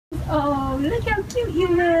Oh, look how cute you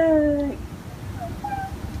look.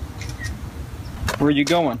 Where are you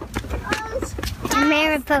going?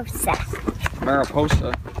 Mariposa.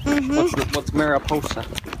 Mariposa? Mm-hmm. What's Mariposa?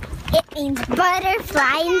 It means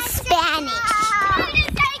butterfly in Spanish.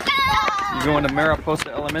 You going to Mariposa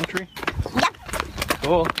Elementary? Yep.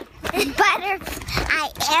 Cool. Butterfly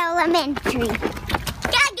Elementary.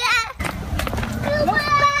 Gaga!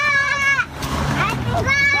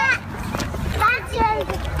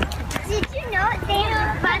 Did you know they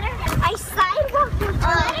have I signed up with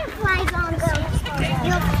butterflies on them.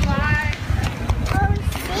 You'll fly. Oh,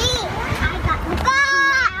 see, I got the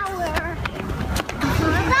flower.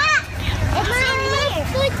 Look, it's in here.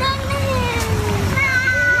 It's on there.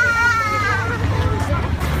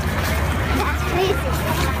 That's crazy.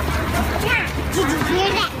 Yeah. Did you hear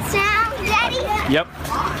that sound, Daddy? Yep.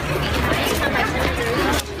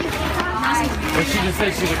 But she just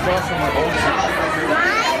said she's across from her old school.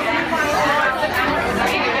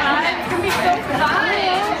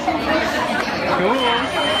 Cool.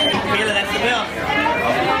 Kayla, that's the bill.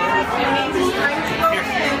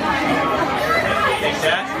 Take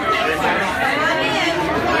that.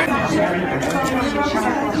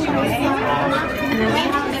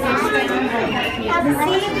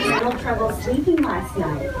 Little trouble sleeping last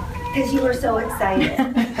night because you were so excited,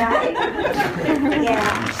 right?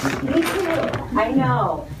 Yeah, me too. I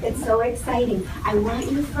know. It's so exciting. I want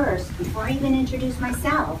you first, before I even introduce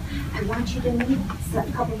myself, I want you to meet a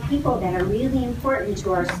couple people that are really important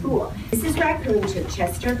to our school. Mrs. Raccoon took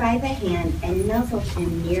Chester by the hand and nuzzled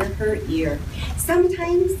him near her ear.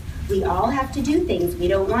 Sometimes we all have to do things we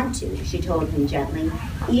don't want to, she told him gently,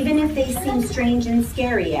 even if they seem strange and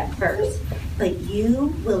scary at first. But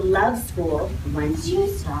you will love school once you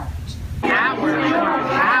start.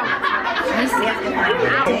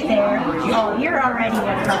 Oh, you're already a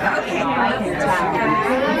okay, I can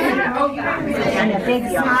tell. And a big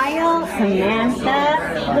smile, Samantha.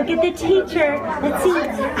 Look at the teacher. Let's see.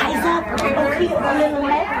 Eyes up. Okay, a little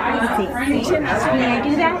head. Let's see. Chin. May I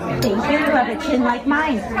do that? Thank you. You have a chin like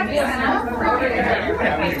mine.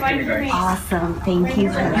 Awesome. Thank you.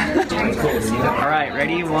 All right,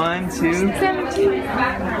 ready? 1, 2. 17.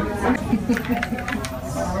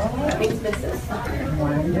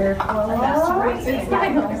 Wonderful.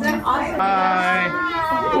 Bye.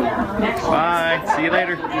 Bye. See you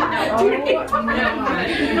later.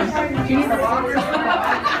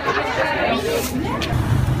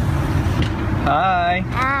 Hi.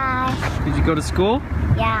 Hi. Did you go to school?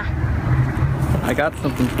 Yeah. I got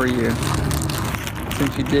something for you.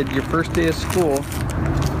 Since you did your first day of school,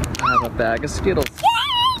 I have a bag of Skittles.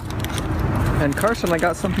 Yay! And Carson, I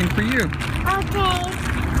got something for you. Okay.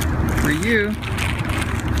 For you,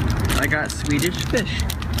 I got Swedish fish.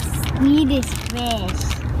 Swedish fish.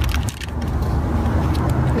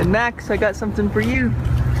 And Max, I got something for you.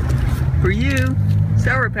 For you,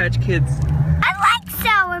 Sour Patch Kids. I like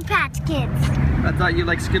Sour Patch Kids. I thought you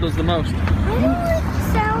liked Skittles the most. I don't like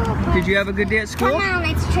Sour Patch. Did you have a good day at school? Come on,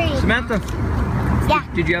 let's trade. Samantha? Yeah.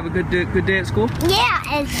 Did you have a good day at school? Yeah,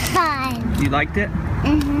 it's fun. You liked it?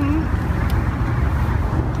 Mm-hmm.